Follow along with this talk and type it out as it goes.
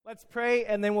Let's pray,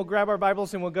 and then we'll grab our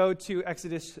Bibles and we'll go to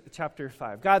Exodus chapter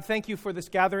 5. God, thank you for this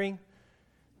gathering.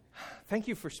 Thank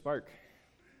you for Spark.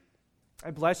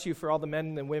 I bless you for all the men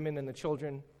and the women and the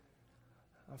children,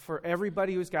 for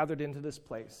everybody who's gathered into this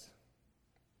place,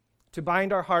 to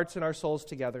bind our hearts and our souls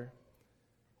together,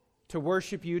 to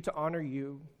worship you, to honor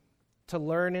you, to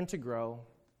learn and to grow,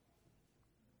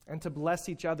 and to bless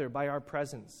each other by our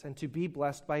presence and to be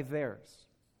blessed by theirs.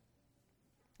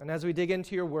 And as we dig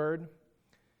into your word,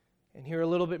 and hear a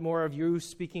little bit more of you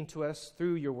speaking to us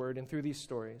through your word and through these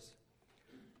stories,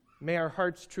 may our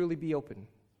hearts truly be open,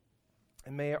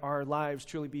 and may our lives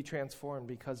truly be transformed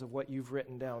because of what you've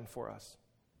written down for us.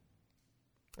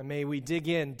 And may we dig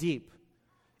in deep,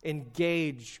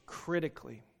 engage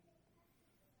critically,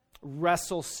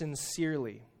 wrestle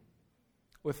sincerely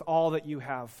with all that you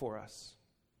have for us.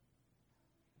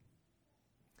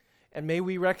 And may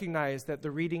we recognize that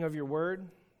the reading of your word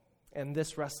and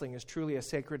this wrestling is truly a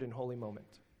sacred and holy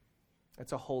moment.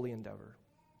 It's a holy endeavor.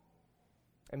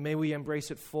 And may we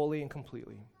embrace it fully and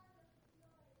completely.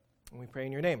 And we pray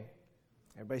in your name.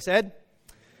 Everybody said?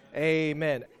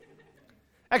 Amen.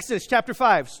 Exodus chapter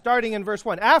 5, starting in verse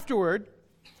 1. Afterward,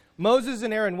 Moses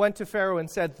and Aaron went to Pharaoh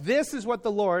and said, "This is what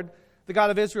the Lord, the God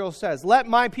of Israel, says. Let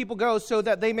my people go so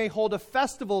that they may hold a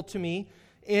festival to me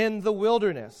in the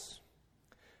wilderness."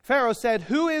 Pharaoh said,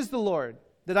 "Who is the Lord,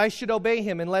 that I should obey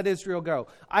him and let Israel go?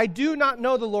 I do not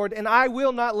know the Lord, and I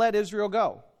will not let Israel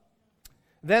go."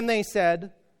 Then they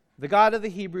said, "The God of the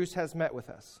Hebrews has met with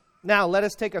us. Now let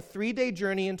us take a 3-day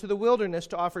journey into the wilderness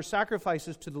to offer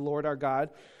sacrifices to the Lord our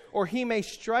God, or he may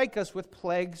strike us with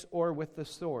plagues or with the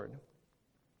sword."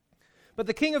 But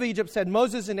the king of Egypt said,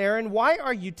 "Moses and Aaron, why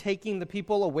are you taking the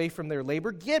people away from their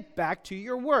labor? Get back to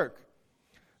your work."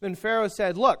 Then Pharaoh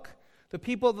said, "Look, the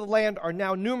people of the land are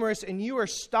now numerous, and you are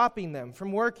stopping them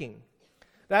from working."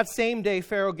 That same day,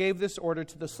 Pharaoh gave this order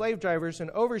to the slave drivers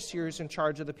and overseers in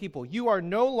charge of the people: "You are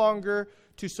no longer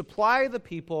to supply the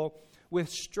people with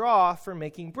straw for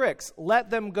making bricks. Let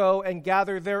them go and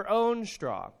gather their own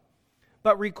straw,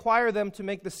 but require them to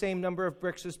make the same number of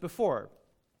bricks as before.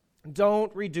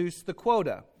 Don't reduce the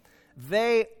quota.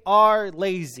 They are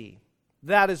lazy.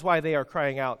 That is why they are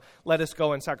crying out, 'Let us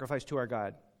go and sacrifice to our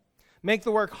God.' Make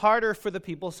the work harder for the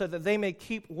people so that they may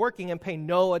keep working and pay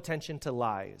no attention to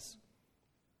lies."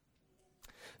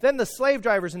 Then the slave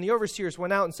drivers and the overseers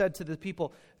went out and said to the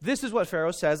people, "This is what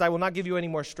Pharaoh says. I will not give you any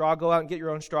more straw. Go out and get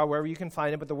your own straw wherever you can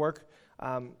find it,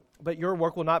 but your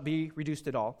work will not be reduced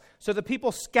at all." So the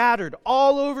people scattered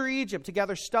all over Egypt to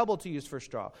gather stubble to use for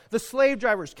straw. The slave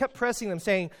drivers kept pressing them,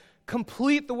 saying,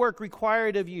 "Complete the work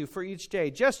required of you for each day,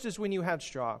 just as when you had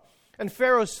straw." And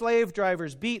Pharaoh's slave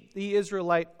drivers beat the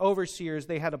Israelite overseers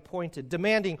they had appointed,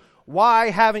 demanding, "Why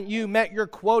haven't you met your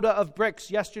quota of bricks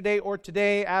yesterday or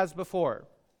today as before?"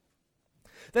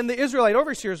 Then the Israelite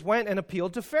overseers went and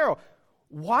appealed to Pharaoh.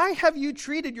 "Why have you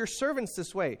treated your servants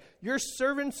this way? Your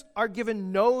servants are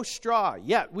given no straw,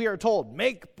 yet we are told,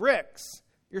 'Make bricks.'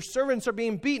 Your servants are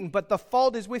being beaten, but the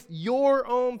fault is with your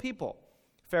own people."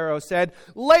 Pharaoh said,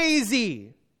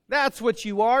 "Lazy! That's what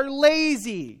you are,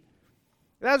 lazy.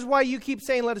 That's why you keep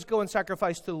saying, 'Let us go and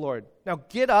sacrifice to the Lord.' Now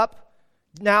get up,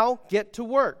 now get to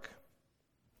work.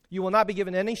 You will not be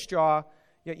given any straw,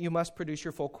 yet you must produce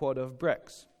your full quota of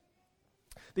bricks."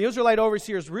 The Israelite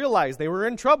overseers realized they were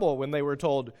in trouble when they were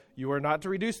told, "You are not to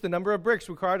reduce the number of bricks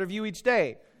required of you each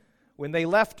day." When they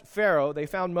left Pharaoh, they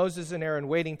found Moses and Aaron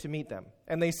waiting to meet them.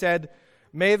 And they said,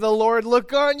 "May the Lord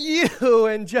look on you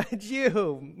and judge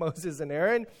you, Moses and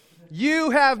Aaron. You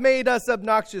have made us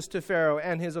obnoxious to Pharaoh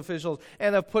and his officials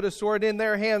and have put a sword in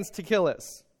their hands to kill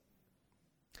us."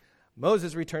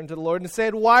 Moses returned to the Lord and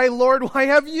said, "Why, Lord, why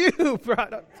have you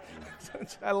brought up..."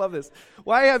 I love this.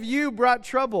 "Why have you brought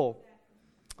trouble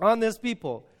on this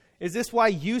people? Is this why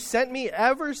you sent me?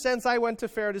 Ever since I went to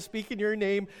Pharaoh to speak in your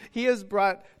name, he has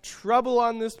brought trouble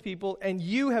on this people, and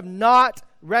you have not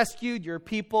rescued your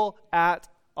people at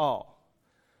all."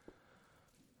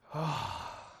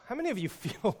 How many of you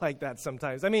feel like that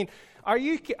sometimes? I mean, are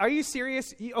you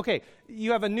serious? Okay,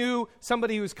 you have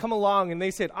somebody who's come along and they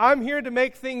said, "I'm here to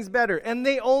make things better," and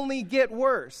they only get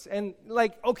worse. And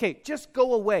okay, just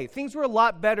go away. Things were a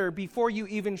lot better before you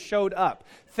even showed up.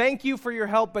 Thank you for your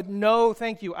help, but no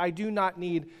thank you. I do not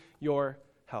need your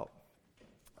help.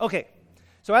 Okay,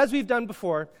 so as we've done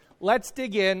before, let's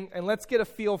dig in and let's get a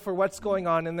feel for what's going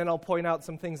on, and then I'll point out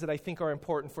some things that I think are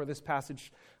important for this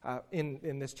passage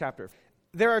in this chapter.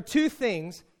 There are 2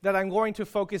 things that I'm going to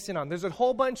focus in on. There's a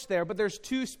whole bunch there, but there's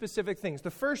 2 specific things. The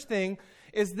first thing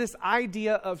is this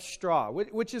idea of straw,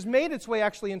 which has made its way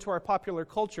actually into our popular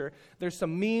culture. There's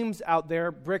some memes out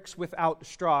there, bricks without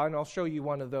straw, and I'll show you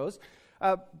one of those.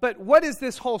 But what is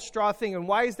this whole straw thing, and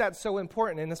why is that so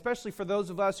important? And especially for those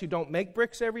of us who don't make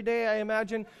bricks every day, I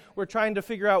imagine, we're trying to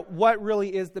figure out what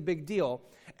really is the big deal.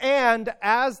 And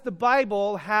as the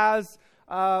Bible has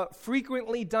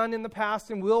frequently done in the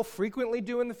past and will frequently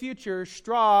do in the future,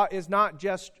 straw is not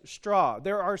just straw.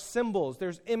 There are symbols,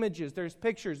 there's images, there's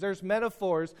pictures, there's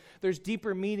metaphors, there's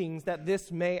deeper meanings that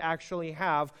this may actually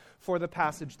have for the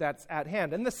passage that's at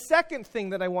hand. And the second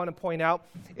thing that I want to point out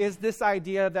is this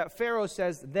idea that Pharaoh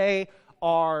says they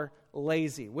are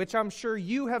lazy, which I'm sure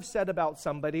you have said about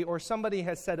somebody or somebody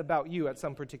has said about you at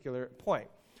some particular point.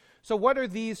 So what are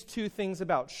these two things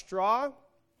about? Straw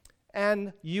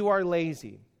and you are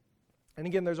lazy. And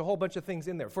again, there's a whole bunch of things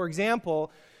in there. For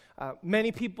example,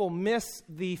 many people miss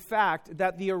the fact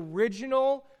that the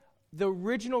original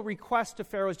request to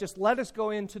Pharaoh is just let us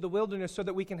go into the wilderness so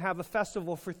that we can have a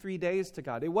festival for 3 days to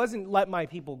God. It wasn't let my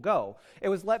people go. It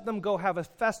was let them go have a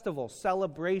festival,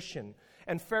 celebration.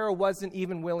 And Pharaoh wasn't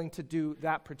even willing to do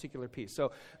that particular piece.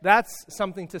 So that's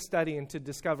something to study and to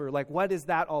discover, like, what is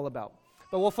that all about?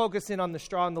 But we'll focus in on the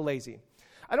straw and the lazy.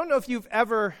 I don't know if you've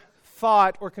ever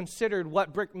thought or considered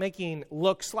what brick making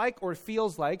looks like or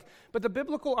feels like, but the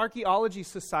Biblical Archaeology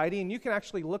Society, and you can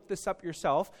actually look this up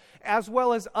yourself, as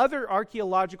well as other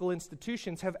archaeological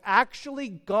institutions, have actually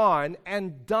gone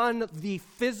and done the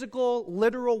physical,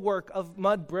 literal work of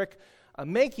mud brick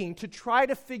making to try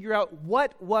to figure out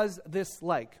what was this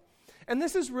like. And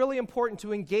this is really important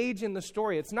to engage in the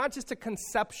story. It's not just a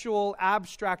conceptual,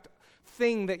 abstract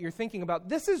thing that you're thinking about.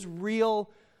 This is real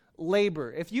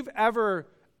labor. If you've ever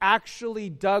actually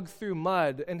dug through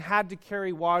mud and had to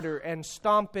carry water and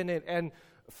stomp in it and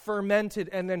ferment it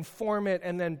and then form it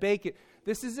and then bake it,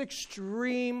 this is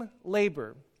extreme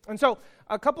labor. And so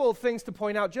a couple of things to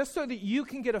point out just so that you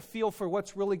can get a feel for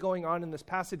what's really going on in this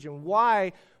passage and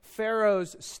why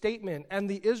Pharaoh's statement and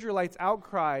the Israelites'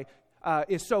 outcry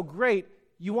is so great.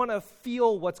 You want to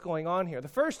feel what's going on here. The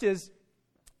first is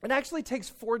it actually takes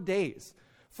 4 days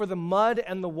for the mud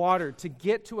and the water to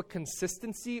get to a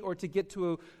consistency or to get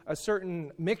to a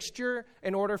certain mixture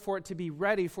in order for it to be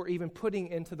ready for even putting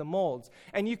into the molds.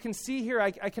 And you can see here,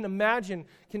 I can imagine,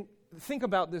 think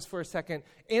about this for a second,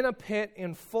 in a pit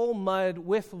in full mud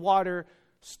with water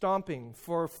stomping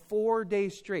for 4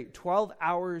 days straight, 12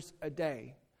 hours a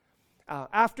day.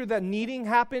 After the kneading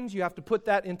happens, you have to put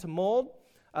that into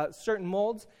certain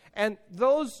molds, and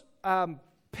those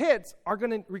pits are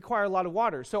going to require a lot of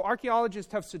water. So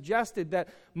archaeologists have suggested that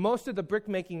most of the brick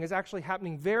making is actually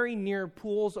happening very near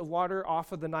pools of water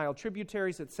off of the Nile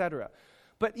tributaries, etc.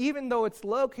 But even though it's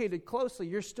located closely,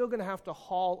 you're still going to have to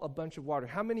haul a bunch of water.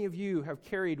 How many of you have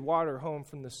carried water home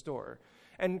from the store?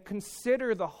 And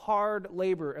consider the hard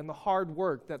labor and the hard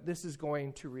work that this is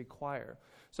going to require.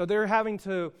 So they're having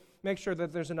to make sure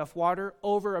that there's enough water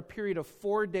over a period of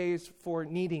 4 days for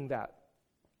kneading that.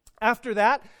 After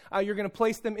that, you're going to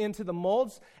place them into the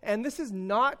molds, and this is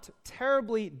not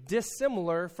terribly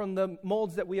dissimilar from the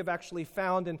molds that we have actually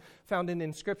found in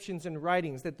inscriptions and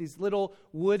writings, that these little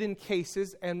wooden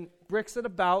cases and bricks at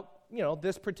about,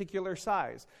 this particular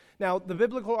size. Now, the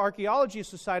Biblical Archaeology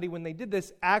Society, when they did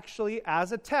this, actually,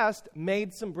 as a test,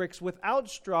 made some bricks without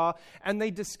straw, and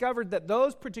they discovered that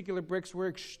those particular bricks were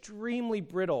extremely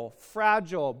brittle,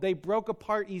 fragile. They broke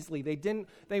apart easily.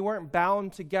 They weren't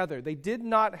bound together. They did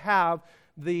not have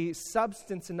the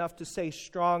substance enough to stay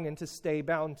strong and to stay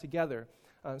bound together.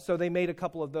 So they made a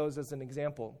couple of those as an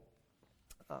example.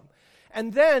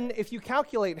 And then, if you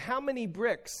calculate how many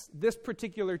bricks this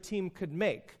particular team could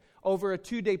make over a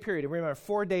 2-day period, and remember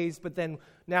 4 days, but then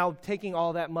now taking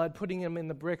all that mud, putting them in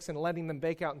the bricks and letting them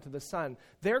bake out into the sun,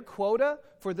 their quota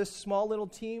for this small little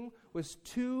team was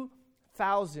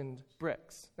 2,000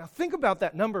 bricks. Now think about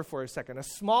that number for a second. A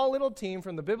small little team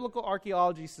from the Biblical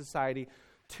Archaeology Society,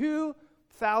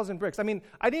 2,000 bricks. I mean,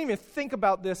 I didn't even think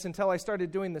about this until I started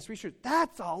doing this research.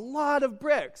 That's a lot of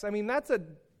bricks. I mean, that's a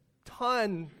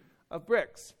ton of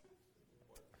bricks.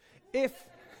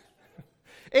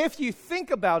 If you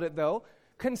think about it, though,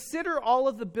 consider all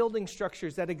of the building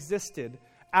structures that existed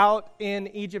out in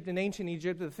Egypt and ancient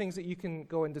Egypt, the things that you can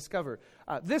go and discover.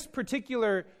 This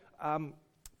particular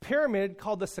pyramid,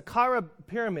 called the Saqqara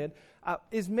Pyramid,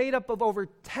 is made up of over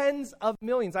tens of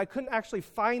millions. I couldn't actually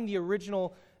find the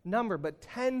original number, but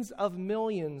tens of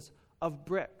millions of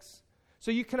bricks. So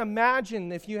you can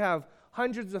imagine if you have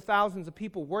hundreds of thousands of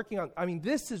people working on,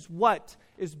 this is what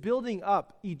is building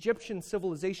up Egyptian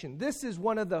civilization. This is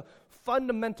one of the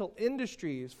fundamental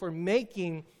industries for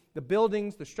making the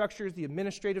buildings, the structures, the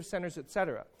administrative centers,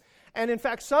 etc. And in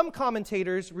fact, some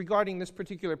commentators regarding this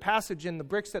particular passage and the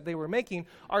bricks that they were making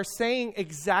are saying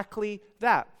exactly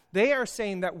that they are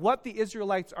saying that what the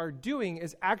Israelites are doing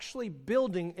is actually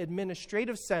building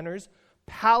administrative centers,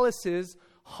 palaces,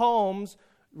 homes,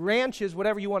 ranches,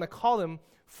 whatever you want to call them,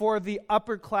 for the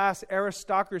upper class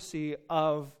aristocracy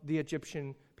of the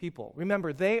Egyptian people.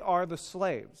 Remember, they are the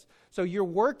slaves. So you're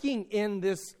working in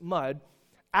this mud,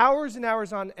 hours and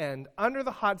hours on end, under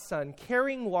the hot sun,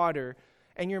 carrying water,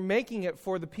 and you're making it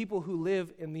for the people who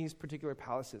live in these particular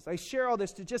palaces. I share all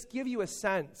this to just give you a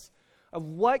sense of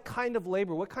what kind of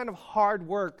labor, what kind of hard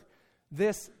work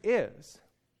this is.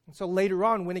 And so later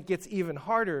on, when it gets even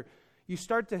harder, you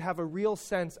start to have a real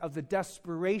sense of the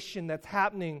desperation that's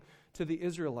happening to the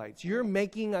Israelites. You're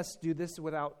making us do this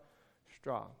without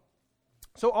straw.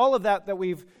 So all of that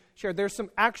we've shared, there's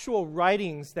some actual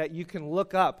writings that you can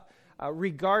look up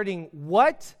regarding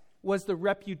what was the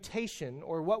reputation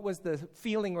or what was the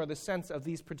feeling or the sense of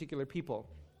these particular people.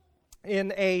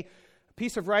 In a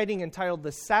piece of writing entitled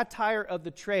The Satire of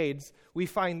the Trades, we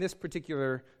find this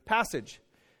particular passage.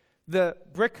 The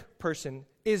brick person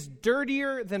is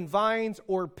dirtier than vines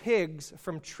or pigs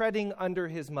from treading under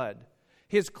his mud.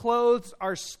 His clothes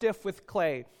are stiff with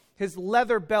clay. His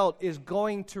leather belt is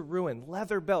going to ruin.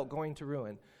 Leather belt going to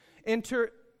ruin.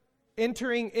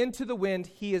 Entering into the wind,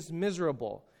 he is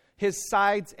miserable. His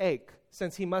sides ache,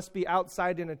 since he must be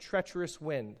outside in a treacherous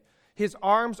wind. His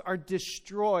arms are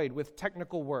destroyed with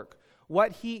technical work.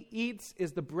 What he eats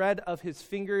is the bread of his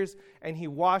fingers, and he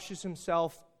washes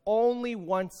himself only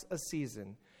once a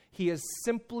season. He is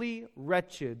simply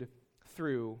wretched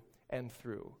through and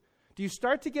through. Do you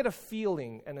start to get a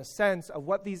feeling and a sense of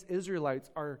what these Israelites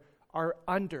are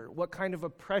under, what kind of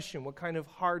oppression, what kind of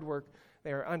hard work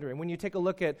they are under? And when you take a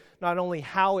look at not only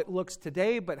how it looks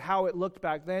today, but how it looked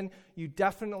back then, you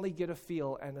definitely get a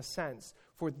feel and a sense.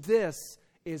 For this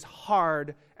is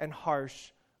hard and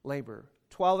harsh labor.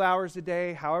 12 hours a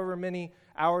day, however many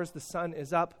hours the sun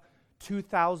is up,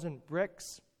 2,000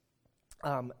 bricks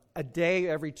a day,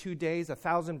 every 2 days,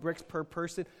 1,000 bricks per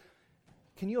person.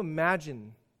 Can you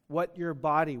imagine what your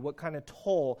body, what kind of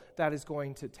toll that is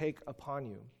going to take upon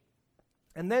you?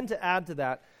 And then to add to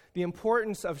that, the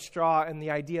importance of straw and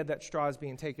the idea that straw is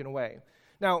being taken away.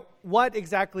 Now, what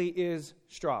exactly is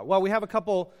straw? Well, we have a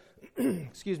couple,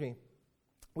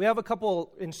 we have a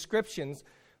couple inscriptions,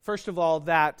 first of all,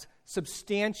 that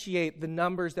substantiate the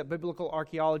numbers that Biblical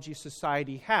Archaeology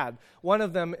Society had. One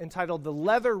of them, entitled The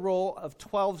Leather Roll of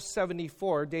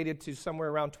 1274, dated to somewhere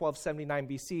around 1279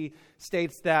 BC,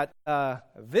 states that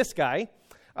this guy,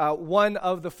 one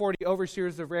of the 40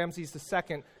 overseers of Ramses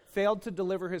II, failed to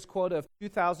deliver his quota of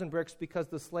 2,000 bricks because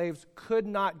the slaves could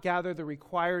not gather the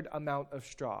required amount of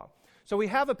straw. So we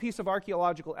have a piece of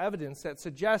archaeological evidence that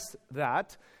suggests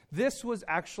that this was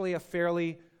actually a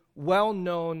fairly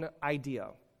well-known idea.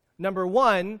 Number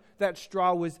one, that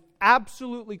straw was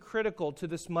absolutely critical to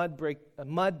this mud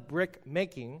brick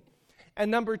making. And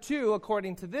number two,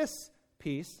 according to this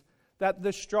piece, that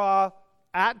the straw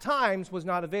at times was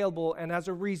not available, and as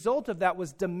a result of that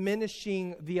was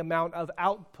diminishing the amount of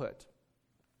output.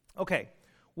 Okay,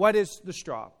 what is the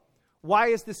straw? Why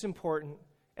is this important,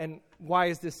 and why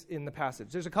is this in the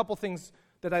passage? There's a couple things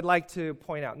that I'd like to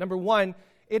point out. Number one,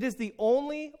 it is the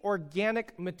only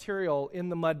organic material in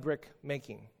the mud brick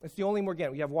making. It's the only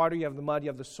organic. You have water, you have the mud, you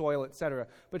have the soil, etc.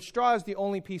 But straw is the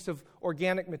only piece of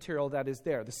organic material that is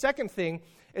there. The second thing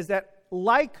is that,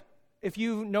 like, if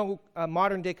you know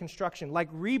modern day construction,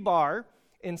 like rebar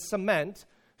in cement,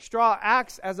 straw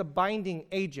acts as a binding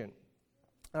agent.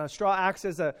 Straw acts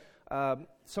as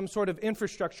some sort of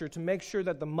infrastructure to make sure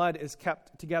that the mud is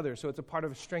kept together, so it's a part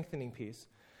of a strengthening piece.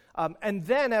 And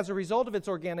then, as a result of its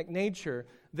organic nature,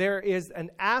 there is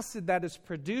an acid that is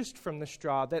produced from the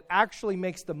straw that actually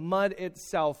makes the mud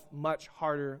itself much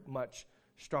harder, much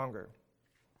stronger.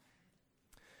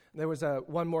 There was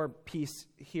one more piece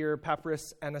here,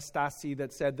 Papyrus Anastasi,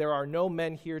 that said, there are no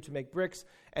men here to make bricks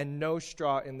and no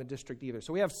straw in the district either.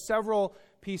 So we have several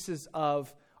pieces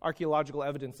of archaeological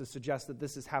evidence that suggest that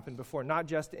this has happened before, not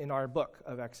just in our book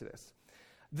of Exodus.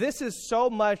 This is so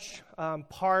much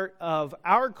part of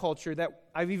our culture that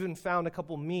I've even found a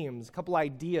couple memes, a couple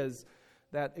ideas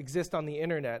that exist on the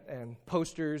internet, and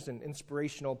posters and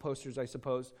inspirational posters, I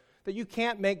suppose, that you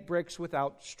can't make bricks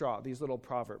without straw, these little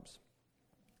proverbs.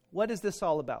 What is this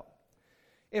all about?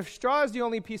 If straw is the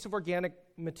only piece of organic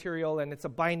material and it's a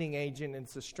binding agent and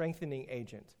it's a strengthening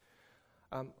agent,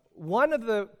 one of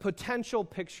the potential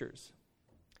pictures,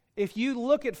 if you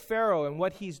look at Pharaoh and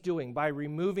what he's doing by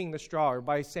removing the straw or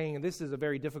by saying this is a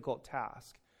very difficult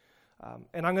task,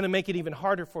 and I'm going to make it even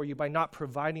harder for you by not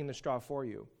providing the straw for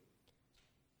you,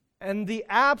 and the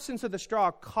absence of the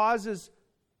straw causes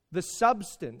the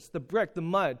substance, the brick, the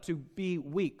mud, to be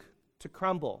weak, to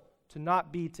crumble, to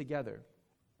not be together.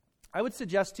 I would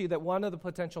suggest to you that one of the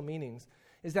potential meanings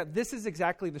is that this is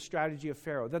exactly the strategy of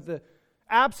Pharaoh, that the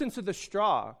absence of the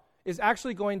straw is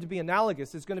actually going to be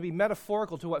analogous, is going to be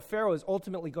metaphorical to what Pharaoh is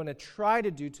ultimately going to try to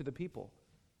do to the people.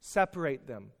 Separate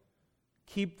them.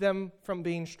 Keep them from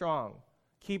being strong.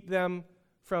 Keep them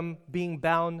from being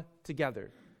bound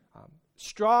together.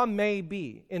 Straw may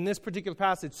be, in this particular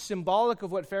passage, symbolic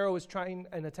of what Pharaoh is trying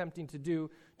and attempting to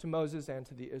do to Moses and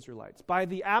to the Israelites. By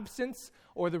the absence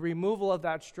or the removal of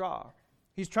that straw,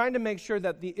 he's trying to make sure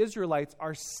that the Israelites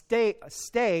are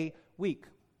stay weak.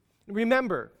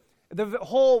 Remember, the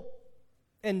whole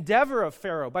endeavor of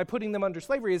Pharaoh by putting them under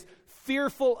slavery is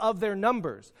fearful of their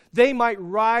numbers. They might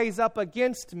rise up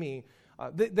against me.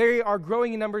 They are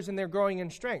growing in numbers and they're growing in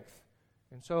strength.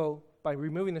 And so by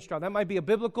removing the straw, that might be a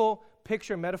biblical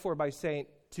picture, metaphor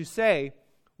to say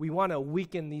we want to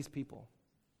weaken these people.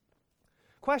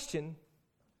 Question,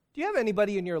 do you have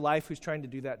anybody in your life who's trying to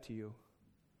do that to you?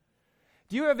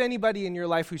 Do you have anybody in your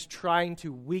life who's trying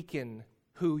to weaken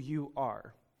who you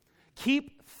are?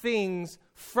 Keep things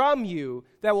from you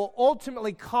that will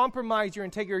ultimately compromise your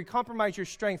integrity, compromise your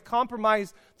strength,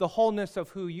 compromise the wholeness of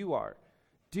who you are.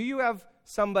 Do you have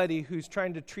somebody who's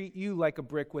trying to treat you like a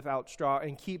brick without straw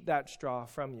and keep that straw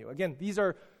from you? Again, these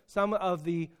are some of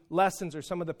the lessons or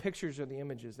some of the pictures or the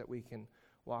images that we can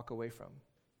walk away from.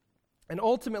 And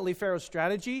ultimately, Pharaoh's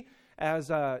strategy, as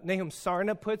Nahum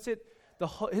Sarna puts it,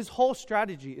 his whole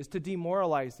strategy is to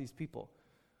demoralize these people,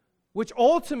 which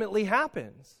ultimately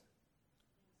happens.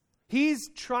 He's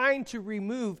trying to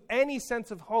remove any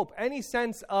sense of hope, any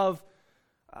sense of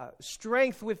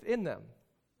strength within them.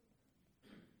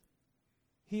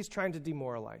 He's trying to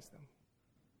demoralize them.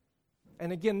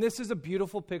 And again, this is a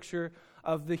beautiful picture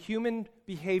of the human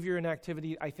behavior and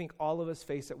activity I think all of us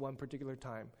face at one particular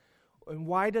time. And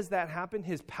why does that happen?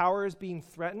 His power is being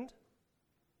threatened.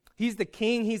 He's the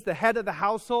king, he's the head of the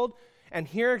household, and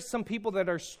here are some people that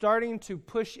are starting to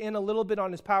push in a little bit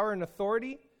on his power and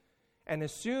authority. And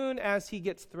as soon as he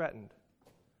gets threatened,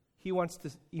 he wants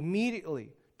to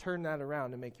immediately turn that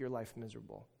around and make your life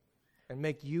miserable and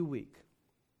make you weak.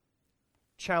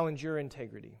 Challenge your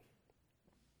integrity.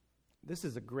 This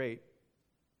is a great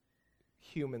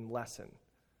human lesson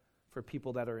for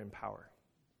people that are in power.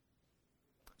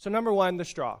 So number one, the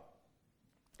straw.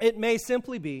 It may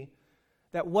simply be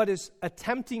that what is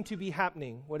attempting to be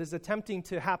happening, what is attempting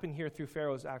to happen here through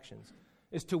Pharaoh's actions,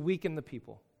 is to weaken the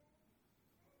people.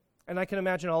 And I can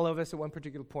imagine all of us at one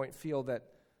particular point feel that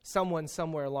someone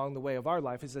somewhere along the way of our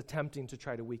life is attempting to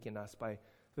try to weaken us by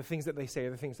the things that they say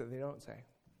or the things that they don't say.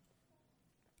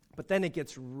 But then it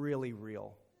gets really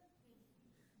real.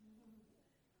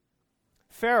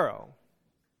 Pharaoh,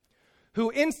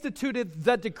 who instituted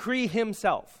the decree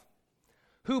himself,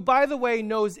 who, by the way,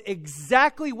 knows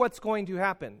exactly what's going to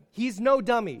happen. He's no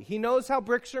dummy. He knows how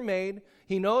bricks are made.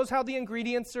 He knows how the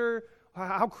ingredients are,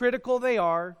 how critical they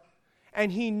are.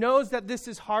 And he knows that this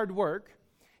is hard work.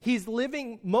 He's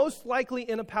living most likely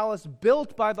in a palace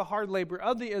built by the hard labor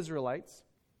of the Israelites.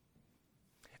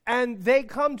 And they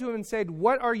come to him and said,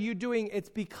 "What are you doing? It's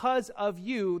because of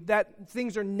you that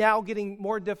things are now getting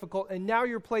more difficult, and now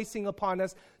you're placing upon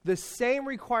us the same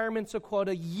requirements of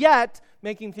quota, yet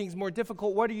making things more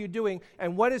difficult. What are you doing?"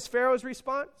 And what is Pharaoh's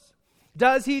response?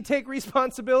 Does he take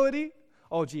responsibility?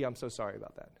 Oh, gee, I'm so sorry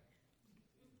about that.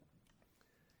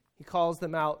 He calls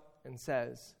them out and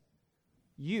says,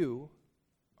 "You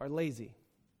are lazy."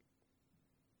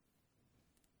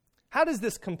 How does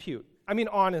this compute? I mean,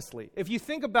 honestly, if you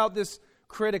think about this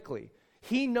critically,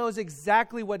 he knows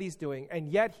exactly what he's doing,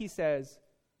 and yet he says,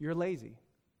 "You're lazy."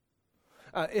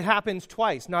 It happens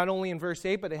twice, not only in verse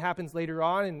 8, but it happens later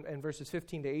on in verses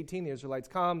 15 to 18. The Israelites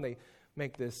come, they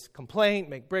make this complaint,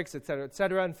 make bricks,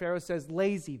 etc., and Pharaoh says,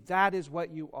 "Lazy, that is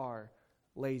what you are,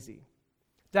 lazy.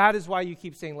 That is why you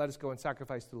keep saying, 'Let us go and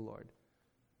sacrifice to the Lord.'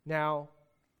 Now,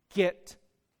 get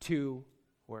to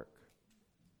work."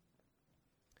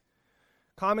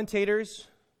 Commentators,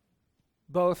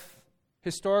 both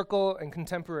historical and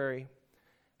contemporary,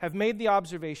 have made the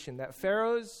observation that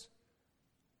Pharaoh's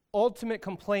ultimate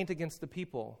complaint against the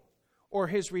people, or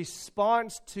his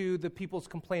response to the people's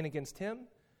complaint against him,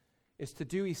 is to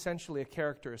do essentially a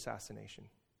character assassination.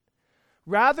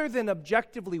 Rather than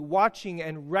objectively watching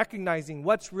and recognizing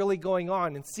what's really going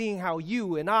on and seeing how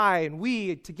you and I and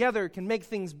we together can make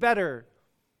things better,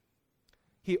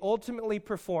 he ultimately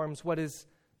performs what is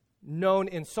known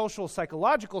in social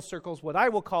psychological circles, what I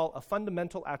will call a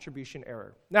fundamental attribution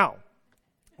error. Now,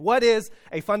 what is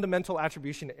a fundamental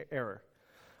attribution error?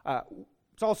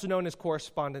 It's also known as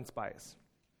correspondence bias.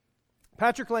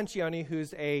 Patrick Lencioni,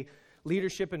 who's a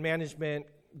leadership and management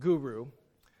guru,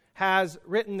 has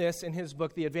written this in his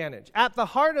book, The Advantage. At the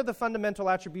heart of the fundamental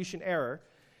attribution error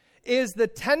is the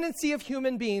tendency of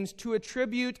human beings to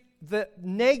attribute the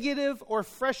negative or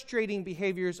frustrating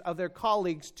behaviors of their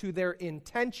colleagues to their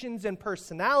intentions and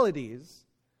personalities,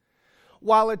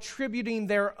 while attributing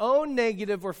their own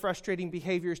negative or frustrating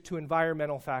behaviors to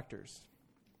environmental factors.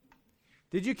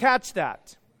 Did you catch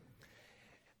that?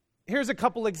 Here's a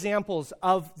couple examples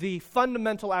of the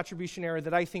fundamental attribution error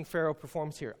that I think Pharaoh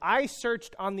performs here. I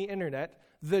searched on the internet,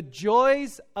 the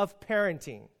joys of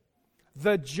parenting.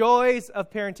 The joys of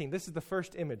parenting. This is the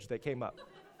first image that came up.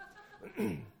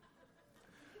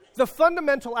 The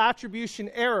fundamental attribution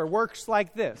error works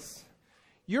like this.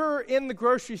 You're in the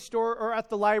grocery store or at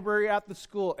the library, at the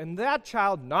school, and that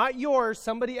child, not yours,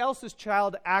 somebody else's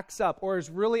child, acts up or is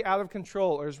really out of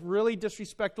control or is really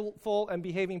disrespectful and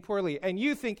behaving poorly. And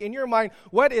you think in your mind,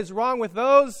 what is wrong with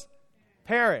those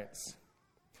parents?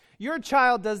 Your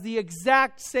child does the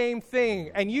exact same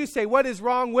thing, and you say, what is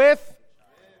wrong with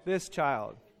this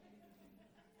child?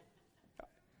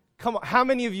 Come on, how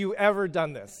many of you ever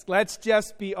done this? Let's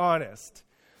just be honest.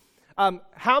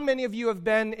 How many of you have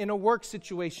been in a work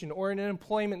situation or in an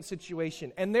employment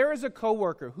situation, and there is a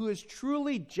coworker who is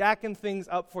truly jacking things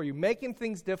up for you, making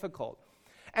things difficult,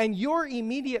 and your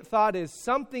immediate thought is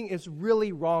something is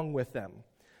really wrong with them.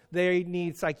 They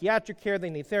need psychiatric care, they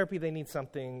need therapy, they need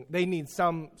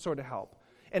some sort of help.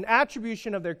 An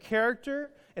attribution of their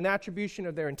character, an attribution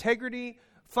of their integrity,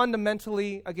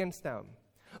 fundamentally against them.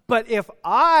 But if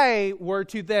I were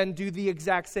to then do the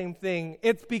exact same thing,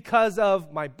 it's because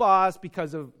of my boss,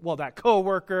 because of, that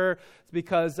coworker, it's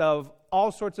because of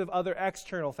all sorts of other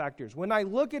external factors. When I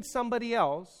look at somebody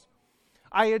else,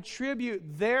 I attribute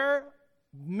their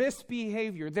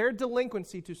misbehavior, their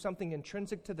delinquency to something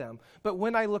intrinsic to them. But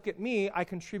when I look at me, I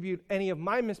contribute any of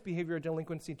my misbehavior or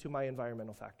delinquency to my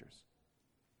environmental factors.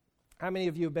 How many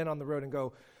of you have been on the road and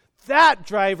go, that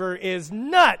driver is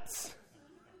nuts?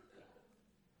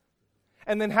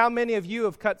 And then how many of you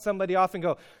have cut somebody off and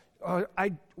go,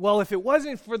 if it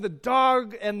wasn't for the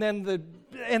dog and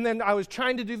then I was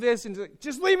trying to do this and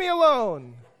just leave me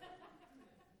alone.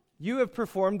 You have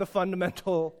performed the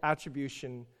fundamental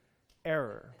attribution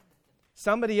error.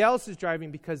 Somebody else is driving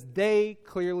because they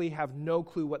clearly have no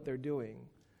clue what they're doing.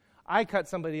 I cut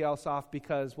somebody else off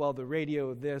because, the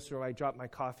radio this, or I dropped my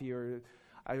coffee, or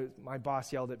my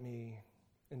boss yelled at me.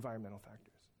 Environmental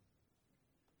factors.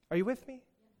 Are you with me?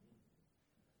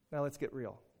 Now let's get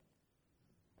real.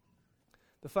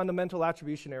 The fundamental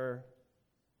attribution error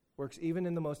works even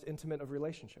in the most intimate of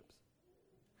relationships,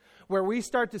 where we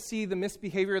start to see the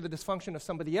misbehavior or the dysfunction of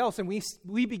somebody else, and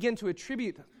we begin to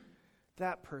attribute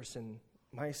that person,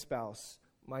 my spouse,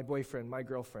 my boyfriend, my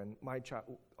girlfriend, my child,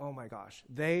 oh my gosh,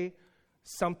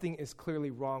 something is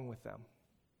clearly wrong with them.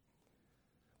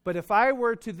 But if I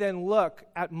were to then look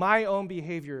at my own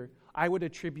behavior, I would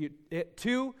attribute it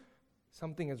to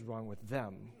something is wrong with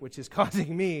them, which is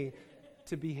causing me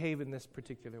to behave in this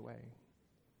particular way.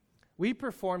 We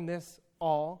perform this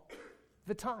all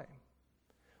the time,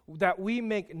 that we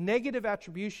make negative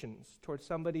attributions towards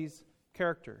somebody's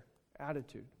character,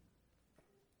 attitude.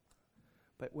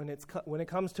 But when it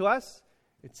comes to us,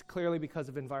 it's clearly because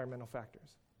of environmental factors.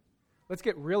 Let's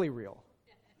get really real.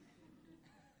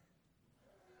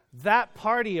 That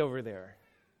party over there,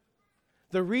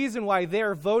 the reason why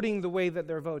they're voting the way that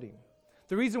they're voting,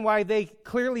 the reason why they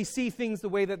clearly see things the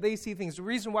way that they see things, the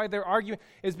reason why they're arguing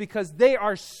is because they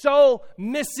are so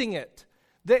missing it.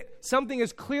 Something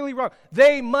is clearly wrong.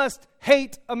 They must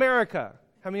hate America.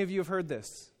 How many of you have heard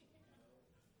this?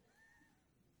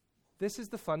 This is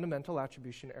the fundamental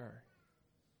attribution error.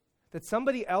 That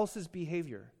somebody else's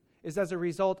behavior is as a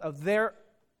result of their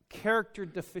character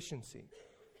deficiency.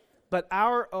 But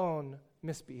our own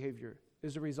misbehavior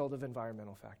is a result of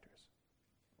environmental factors.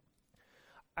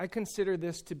 I consider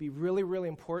this to be really, really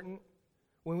important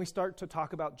when we start to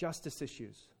talk about justice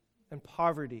issues and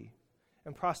poverty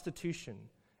and prostitution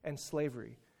and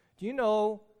slavery. Do you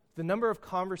know the number of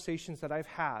conversations that I've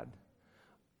had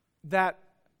that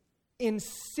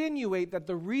insinuate that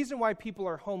the reason why people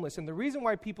are homeless and the reason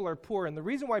why people are poor and the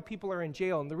reason why people are in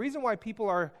jail and the reason why people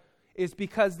are is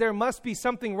because there must be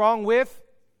something wrong with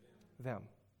them?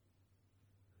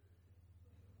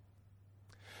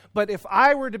 But if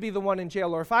I were to be the one in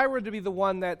jail, or if I were to be the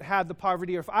one that had the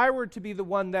poverty, or if I were to be the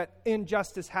one that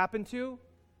injustice happened to,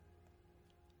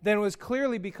 then it was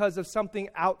clearly because of something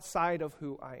outside of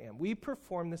who I am. We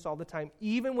perform this all the time,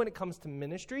 even when it comes to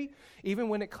ministry, even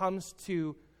when it comes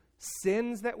to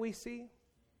sins that we see.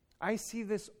 I see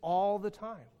this all the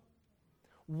time.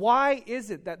 Why is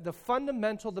it that the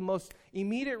fundamental, the most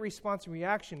immediate response and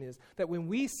reaction is that when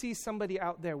we see somebody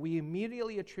out there, we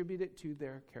immediately attribute it to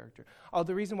their character? Oh,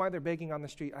 the reason why they're begging on the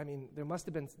street,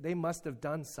 they must have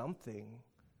done something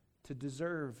to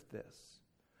deserve this,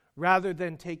 rather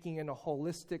than taking in a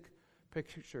holistic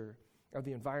picture of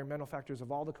the environmental factors,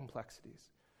 of all the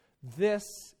complexities.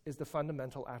 This is the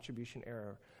fundamental attribution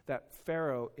error that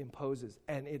Pharaoh imposes,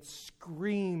 and it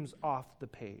screams off the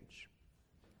page.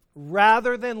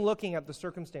 Rather than looking at the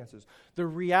circumstances, the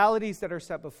realities that are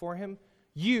set before him,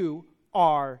 you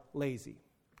are lazy.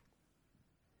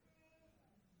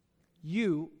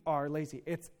 You are lazy.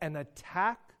 It's an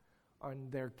attack on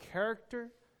their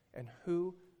character and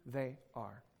who they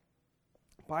are.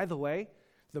 By the way,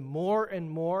 the more and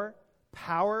more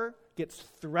power gets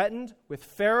threatened with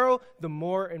Pharaoh, the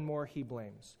more and more he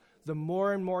blames. The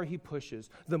more and more he pushes,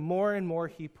 the more and more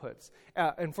he puts.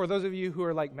 And for those of you who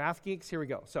are like math geeks, here we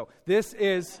go. So this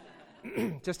is,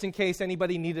 just in case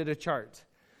anybody needed a chart.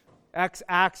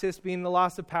 X-axis being the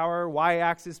loss of power,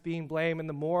 Y-axis being blame, and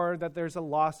the more that there's a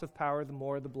loss of power, the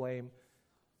more the blame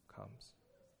comes.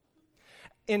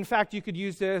 In fact, you could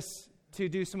use this to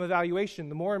do some evaluation.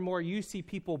 The more and more you see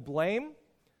people blame,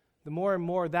 the more and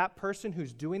more that person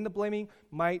who's doing the blaming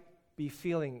might be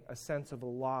feeling a sense of a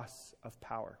loss of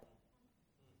power.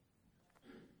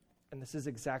 And this is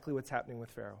exactly what's happening with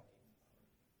Pharaoh.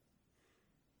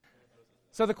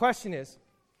 So the question is,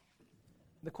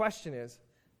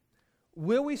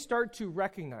 will we start to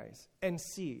recognize and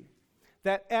see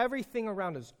that everything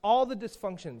around us, all the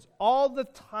dysfunctions, all the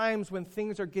times when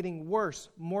things are getting worse,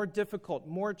 more difficult,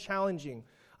 more challenging,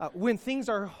 when things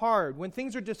are hard, when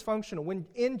things are dysfunctional, when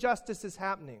injustice is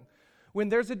happening, when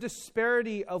there's a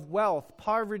disparity of wealth,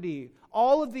 poverty,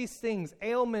 all of these things,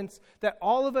 ailments that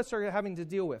all of us are having to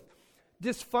deal with,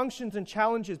 dysfunctions and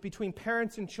challenges between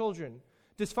parents and children,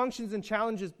 dysfunctions and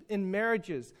challenges in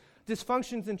marriages,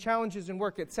 dysfunctions and challenges in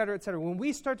work, et cetera, et cetera. When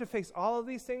we start to face all of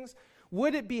these things,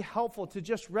 would it be helpful to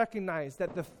just recognize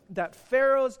that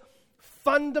Pharaoh's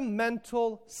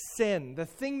fundamental sin, the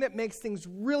thing that makes things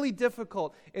really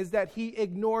difficult, is that he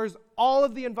ignores all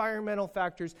of the environmental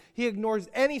factors, he ignores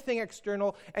anything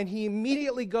external, and he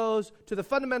immediately goes to the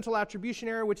fundamental attribution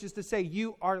error, which is to say,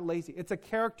 you are lazy. It's a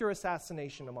character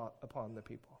assassination upon the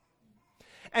people.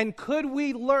 And could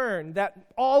we learn that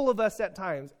all of us at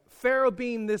times, Pharaoh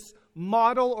being this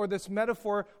model or this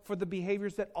metaphor for the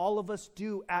behaviors that all of us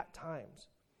do at times,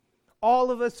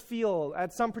 all of us feel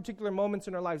at some particular moments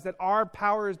in our lives that our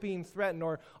power is being threatened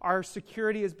or our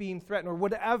security is being threatened or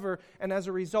whatever, and as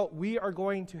a result, we are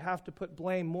going to have to put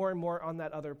blame more and more on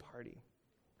that other party.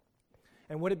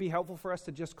 And would it be helpful for us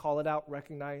to just call it out,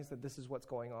 recognize that this is what's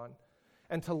going on,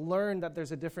 and to learn that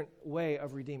there's a different way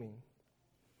of redeeming?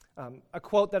 A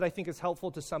quote that I think is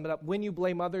helpful to sum it up: when you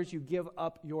blame others, you give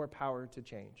up your power to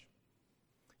change.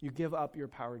 You give up your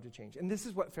power to change. And this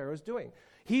is what Pharaoh's doing.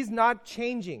 He's not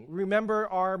changing. Remember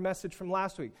our message from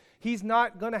last week. He's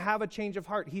not going to have a change of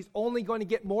heart. He's only going to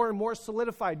get more and more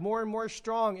solidified, more and more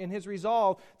strong in his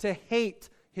resolve to hate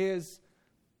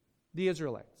the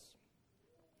Israelites.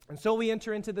 And so we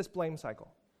enter into this blame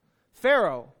cycle.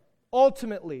 Pharaoh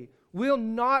ultimately will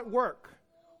not work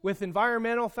with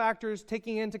environmental factors,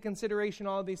 taking into consideration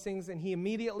all of these things, and he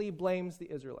immediately blames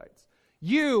the Israelites.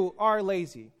 You are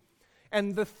lazy.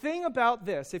 And the thing about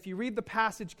this, if you read the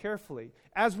passage carefully,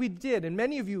 as we did, and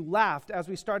many of you laughed as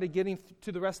we started getting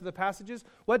to the rest of the passages,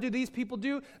 what do these people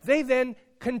do? They then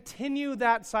continue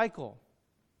that cycle.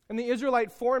 And the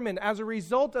Israelite foremen, as a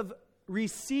result of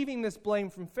receiving this blame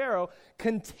from Pharaoh,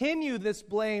 continue this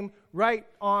blame right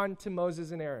on to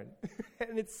Moses and Aaron.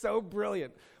 And it's so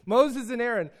brilliant. Moses and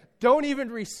Aaron don't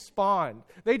even respond.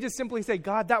 They just simply say,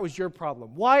 God, that was your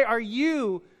problem. Why are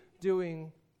you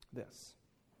doing this?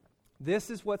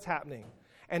 This is what's happening.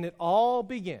 And it all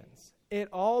begins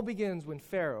when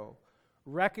Pharaoh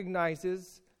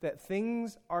recognizes that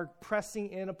things are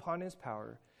pressing in upon his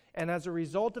power. And as a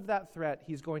result of that threat,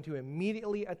 he's going to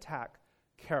immediately attack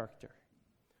character.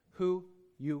 Who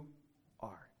you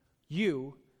are.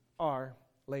 You are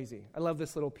lazy. I love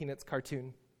this little Peanuts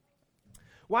cartoon.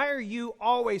 Why are you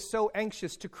always so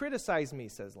anxious to criticize me,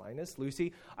 says Linus.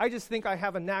 Lucy, I just think I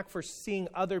have a knack for seeing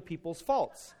other people's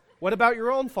faults. What about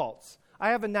your own faults? I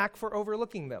have a knack for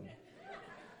overlooking them.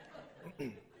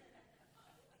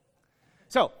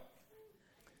 So,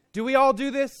 do we all do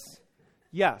this?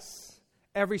 Yes.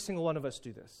 Every single one of us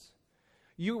do this.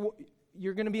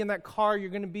 You're going to be in that car. You're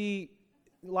going to be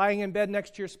lying in bed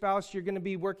next to your spouse. You're going to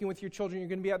be working with your children. You're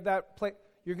going to be at that place.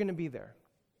 You're going to be there.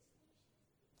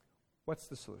 What's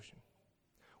the solution?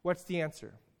 What's the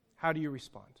answer? How do you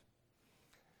respond?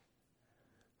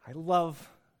 I love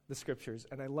the scriptures,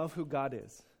 and I love who God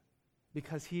is,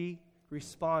 because he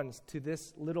responds to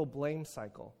this little blame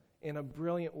cycle in a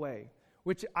brilliant way,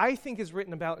 which I think is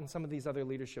written about in some of these other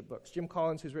leadership books. Jim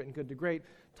Collins, who's written Good to Great,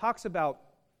 talks about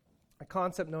a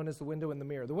concept known as the window in the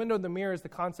mirror. The window in the mirror is the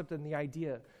concept and the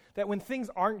idea that when things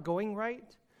aren't going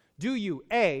right, do you,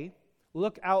 A,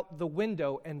 look out the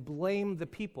window and blame the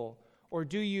people, or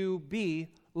do you, B,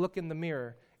 look in the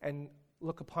mirror and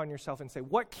look upon yourself and say,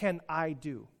 what can I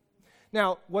do?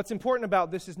 Now, what's important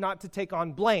about this is not to take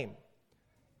on blame.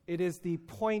 It is the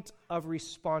point of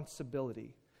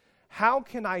responsibility. How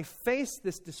can I face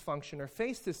this dysfunction or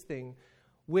face this thing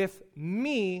with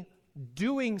me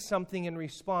doing something in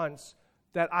response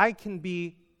that I can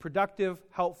be productive,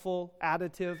 helpful,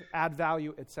 additive, add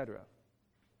value, etc.?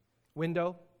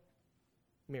 Window,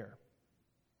 mirror.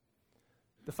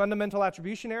 The fundamental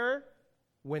attribution error,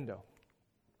 window.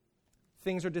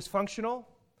 Things are dysfunctional,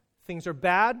 things are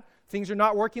bad, things are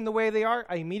not working the way they are.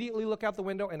 I immediately look out the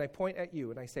window and I point at you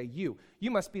and I say, you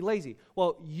must be lazy.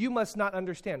 Well, you must not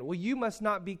understand. Well, you must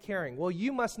not be caring. Well,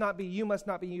 you must not be, you must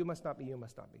not be, you must not be, you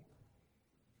must not be.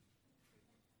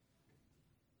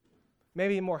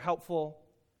 Maybe a more helpful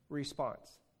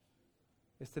response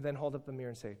is to then hold up the mirror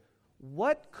and say,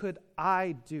 what could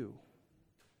I do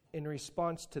in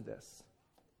response to this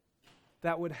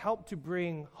that would help to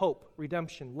bring hope,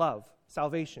 redemption, love,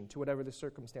 salvation to whatever the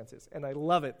circumstance is? And I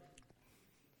love it.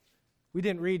 We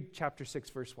didn't read chapter 6,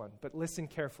 verse 1, but listen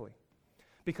carefully.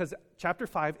 Because chapter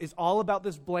 5 is all about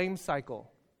this blame cycle.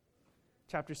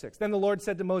 Chapter 6. Then the Lord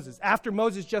said to Moses, after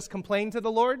Moses just complained to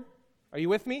the Lord, are you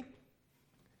with me?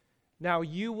 Now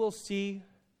you will see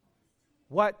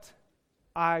what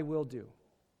I will do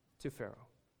to Pharaoh.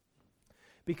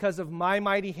 Because of my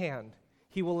mighty hand,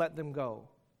 he will let them go.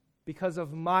 Because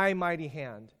of my mighty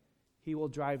hand, he will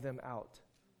drive them out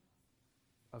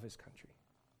of his country.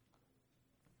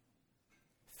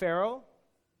 Pharaoh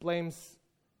blames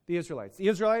the Israelites. The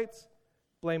Israelites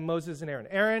blame Moses and Aaron.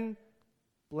 Aaron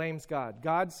blames God.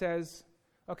 God says,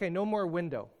 okay, no more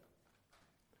window.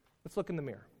 Let's look in the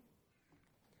mirror.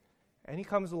 And he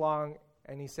comes along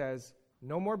and he says,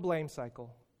 no more blame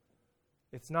cycle.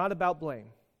 It's not about blame.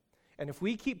 And if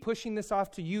we keep pushing this off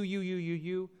to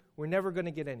you, we're never going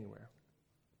to get anywhere.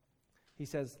 He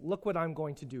says, look what I'm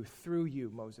going to do through you,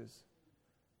 Moses.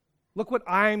 Look what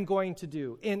I'm going to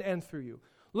do in and through you.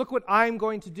 Look what I'm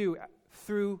going to do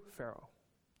through Pharaoh.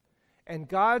 And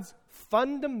God's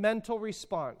fundamental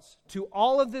response to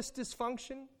all of this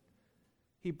dysfunction,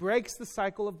 he breaks the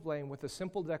cycle of blame with a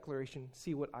simple declaration,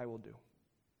 see what I will do.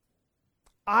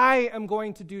 I am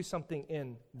going to do something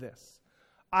in this.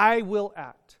 I will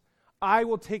act. I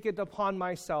will take it upon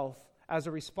myself as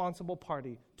a responsible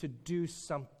party to do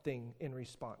something in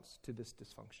response to this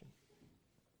dysfunction.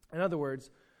 In other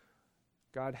words,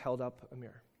 God held up a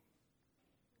mirror.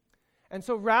 And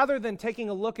so rather than taking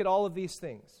a look at all of these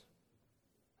things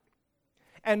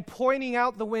and pointing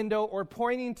out the window or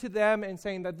pointing to them and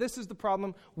saying that this is the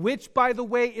problem, which, by the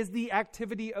way, is the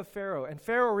activity of Pharaoh. And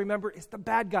Pharaoh, remember, is the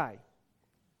bad guy.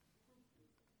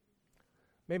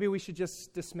 Maybe we should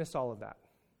just dismiss all of that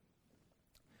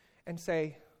and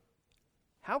say,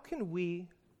 how can we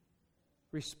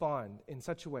respond in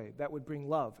such a way that would bring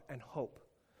love and hope?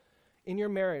 In your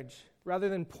marriage, rather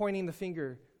than pointing the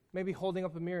finger, maybe holding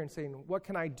up a mirror and saying, what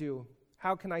can I do?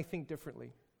 How can I think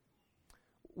differently?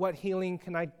 What healing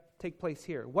can I take place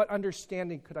here? What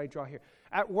understanding could I draw here?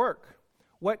 At work,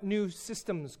 what new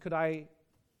systems could I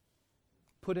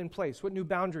put in place? What new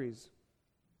boundaries?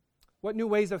 What new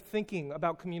ways of thinking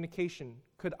about communication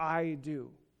could I do?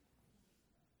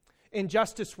 In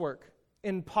justice work,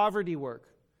 in poverty work,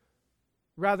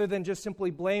 rather than just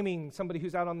simply blaming somebody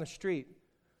who's out on the street,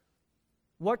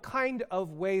 what kind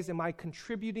of ways am I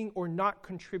contributing or not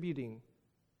contributing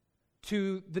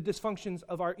to the dysfunctions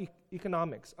of our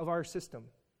economics, of our system,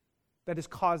 that is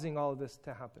causing all of this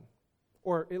to happen,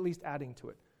 or at least adding to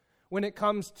it? When it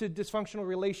comes to dysfunctional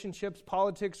relationships,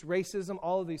 politics, racism,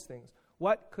 all of these things,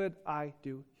 what could I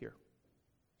do here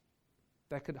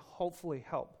that could hopefully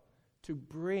help to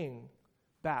bring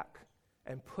back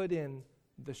and put in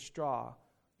the straw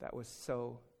that was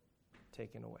so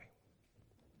taken away?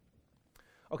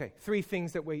 Okay, 3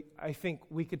 things that I think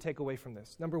we could take away from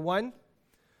this. Number 1,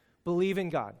 believe in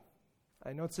God.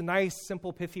 I know it's a nice,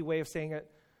 simple, pithy way of saying it,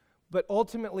 but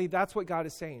ultimately that's what God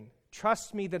is saying.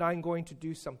 Trust me that I'm going to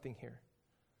do something here.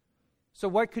 So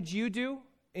what could you do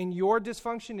in your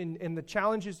dysfunction, in the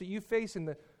challenges that you face, in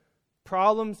the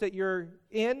problems that you're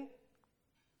in?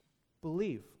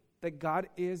 Believe that God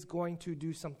is going to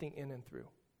do something in and through.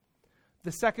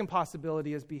 The second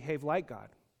possibility is behave like God.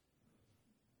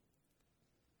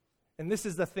 And this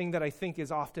is the thing that I think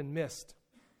is often missed.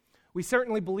 We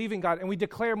certainly believe in God, and we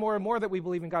declare more and more that we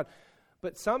believe in God.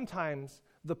 But sometimes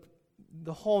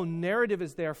the whole narrative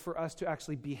is there for us to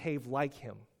actually behave like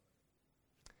Him.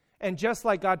 And just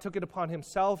like God took it upon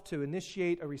Himself to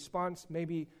initiate a response,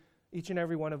 maybe each and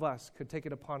every one of us could take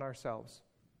it upon ourselves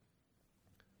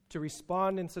to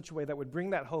respond in such a way that would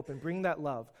bring that hope and bring that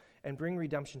love and bring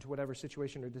redemption to whatever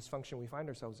situation or dysfunction we find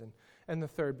ourselves in. And the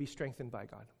third, be strengthened by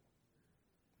God.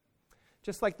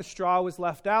 Just like the straw was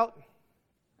left out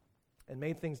and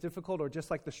made things difficult, or just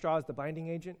like the straw is the binding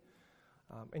agent,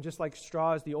 and just like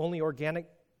straw is the only organic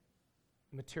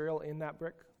material in that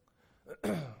brick,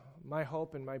 my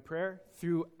hope and my prayer,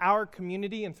 through our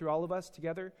community and through all of us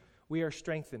together, we are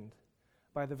strengthened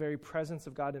by the very presence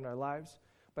of God in our lives,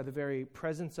 by the very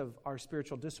presence of our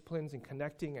spiritual disciplines and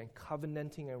connecting and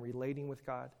covenanting and relating with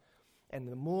God. And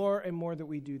the more and more that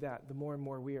we do that, the more and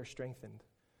more we are strengthened,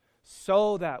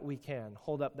 so that we can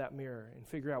hold up that mirror and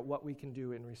figure out what we can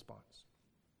do in response.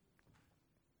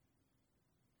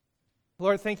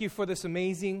 Lord, thank you for this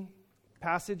amazing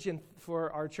passage and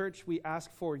for our church. We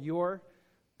ask for your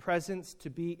presence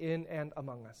to be in and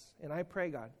among us. And I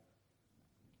pray, God,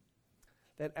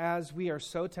 that as we are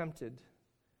so tempted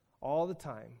all the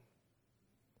time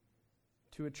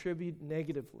to attribute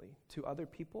negatively to other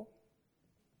people,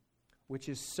 which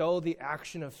is so the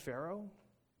action of Pharaoh,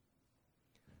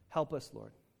 help us,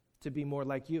 Lord, to be more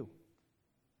like you,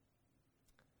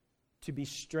 to be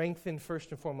strengthened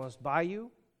first and foremost by you,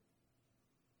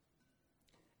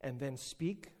 and then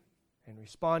speak and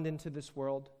respond into this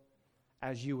world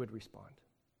as you would respond,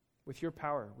 with your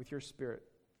power, with your spirit,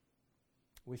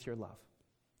 with your love.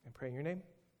 And pray in your name,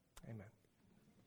 amen.